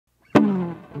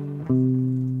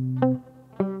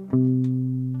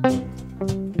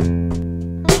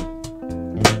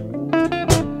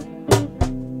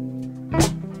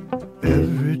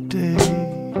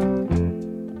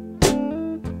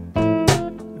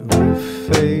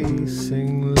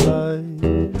facing life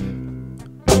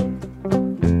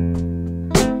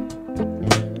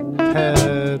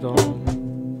head on.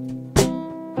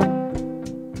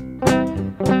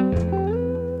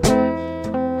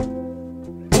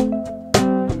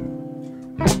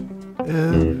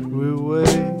 Every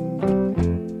way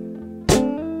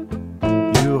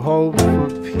you hope for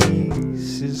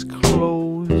peace is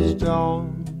closed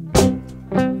on.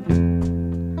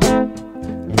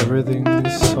 Everything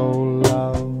is so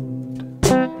loud.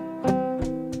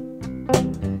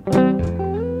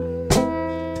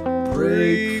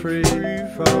 Break free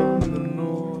from the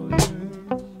noise.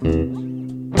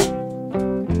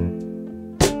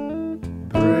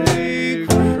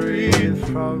 Break free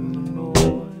from the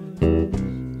noise.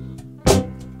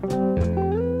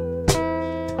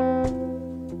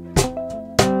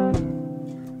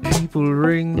 People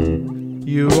ring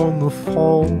you on the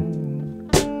phone,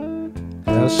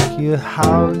 ask you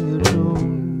how you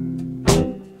doing.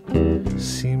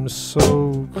 Seems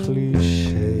so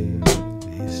cliche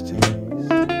these days.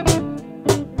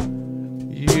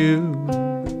 You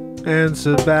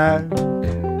answer back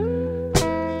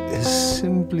as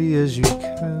simply as you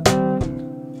can.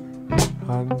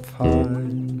 I'm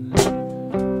fine,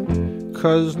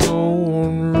 'cause no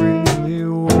one really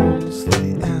wants the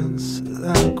answer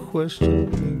that question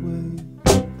anyway.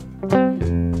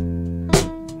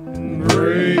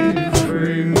 Break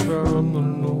free from the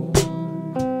noise.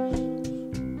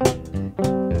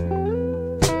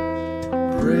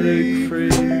 Break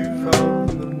free from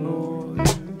the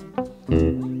noise.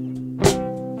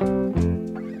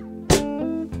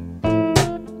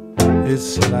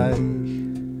 It's like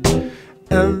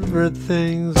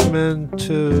everything's meant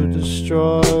to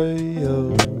destroy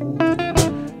you,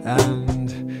 and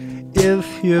if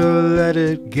you let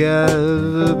it get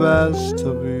the best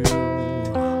of you,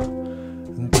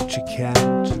 but you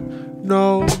can't,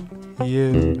 no, you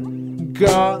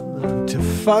got to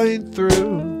fight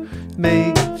through,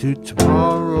 make it to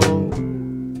tomorrow,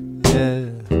 yeah,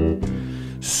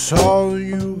 so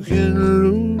you can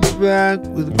look back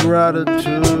with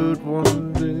gratitude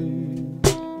one day,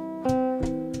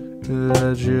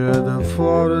 that you had the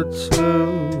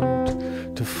fortitude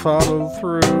to follow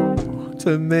through,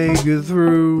 to make it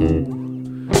through.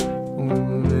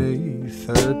 May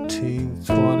 13th,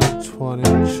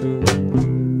 2022.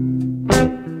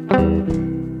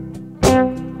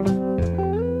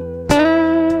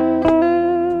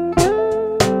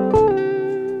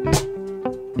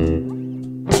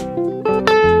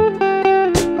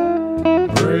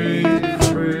 Break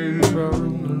free from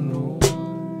the noise.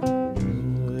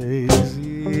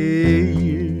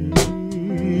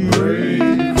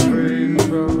 Break free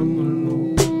from the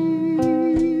noise.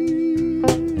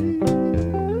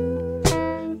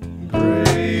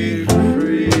 Break free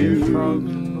from the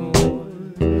noise.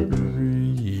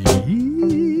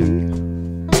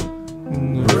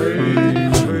 Break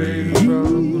free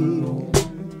from the noise.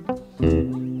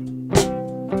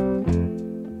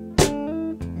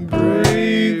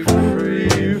 Break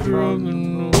free from the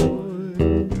noise.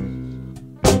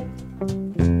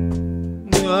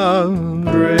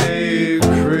 Break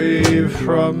free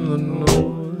from the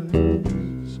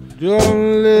noise.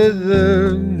 Don't let the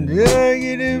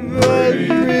negative vibes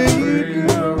bring you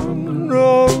down. No,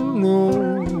 no.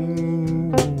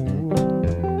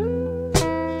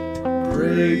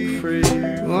 Break free.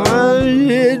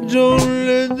 Don't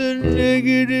let the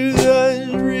negative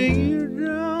vibes bring you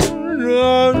down.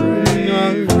 No,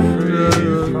 break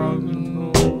free from the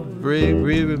noise. Break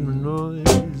free from the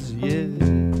noise, yeah.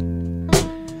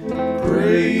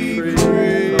 Break